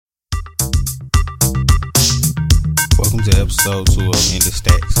Welcome to episode 2 of In the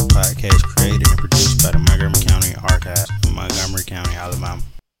Stacks, a podcast created and produced by the Montgomery County Archives in Montgomery County, Alabama.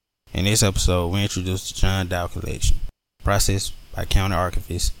 In this episode, we introduce the John Dow Collection. Processed by County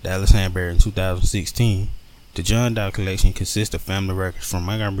Archivist Dallas Hanbury in 2016, the John Dow Collection consists of family records from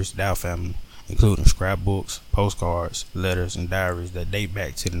Montgomery's Dow family, including scrapbooks, postcards, letters, and diaries that date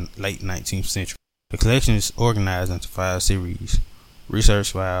back to the late 19th century. The collection is organized into 5 series: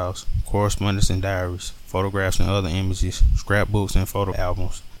 research files, correspondence and diaries, photographs and other images, scrapbooks and photo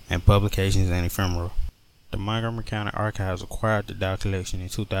albums, and publications and ephemera. The Montgomery County Archives acquired the Dow Collection in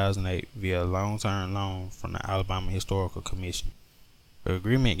 2008 via a long-term loan from the Alabama Historical Commission. The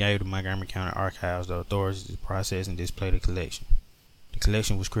agreement gave the Montgomery County Archives the authority to process and display the collection. The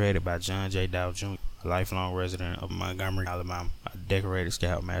collection was created by John J. Dow Jr., a lifelong resident of Montgomery, Alabama, a decorated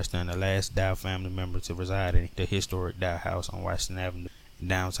scoutmaster and the last Dow family member to reside in the historic Dow House on Washington Avenue in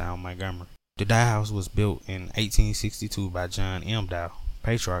downtown Montgomery. The Dow House was built in 1862 by John M. Dow,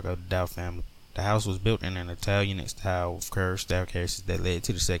 patriarch of the Dow family. The house was built in an Italianate style with curved staircases that led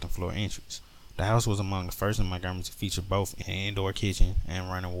to the second floor entrance. The house was among the first in Montgomery to feature both an indoor kitchen and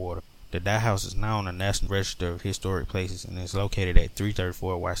running water. The Dow House is now on the National Register of Historic Places and is located at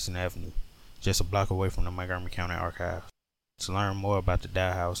 334 Washington Avenue, just a block away from the Montgomery County Archives. To learn more about the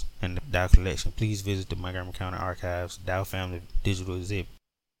Dow House and the Dow Collection, please visit the Montgomery County Archives Dow Family Digital Exhibit.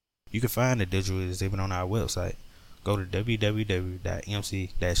 You can find the digital exhibit on our website. Go to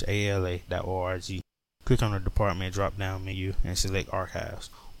www.mc-ala.org. Click on the department drop-down menu and select Archives.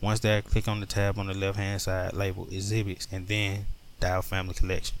 Once there, click on the tab on the left-hand side labeled Exhibits and then Dow Family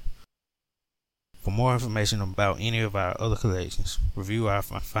Collection. For more information about any of our other collections, review our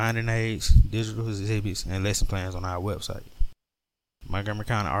finding aids, digital exhibits, and lesson plans on our website. Montgomery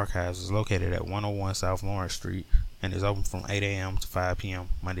County Archives is located at 101 South Lawrence Street and is open from 8 a.m. to 5 p.m.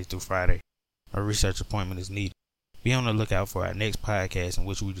 Monday through Friday. A research appointment is needed. Be on the lookout for our next podcast in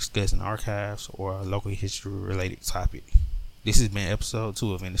which we discuss an archives or a local history related topic. This has been episode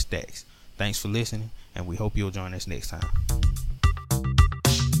 2 of In the Stacks. Thanks for listening, and we hope you'll join us next time.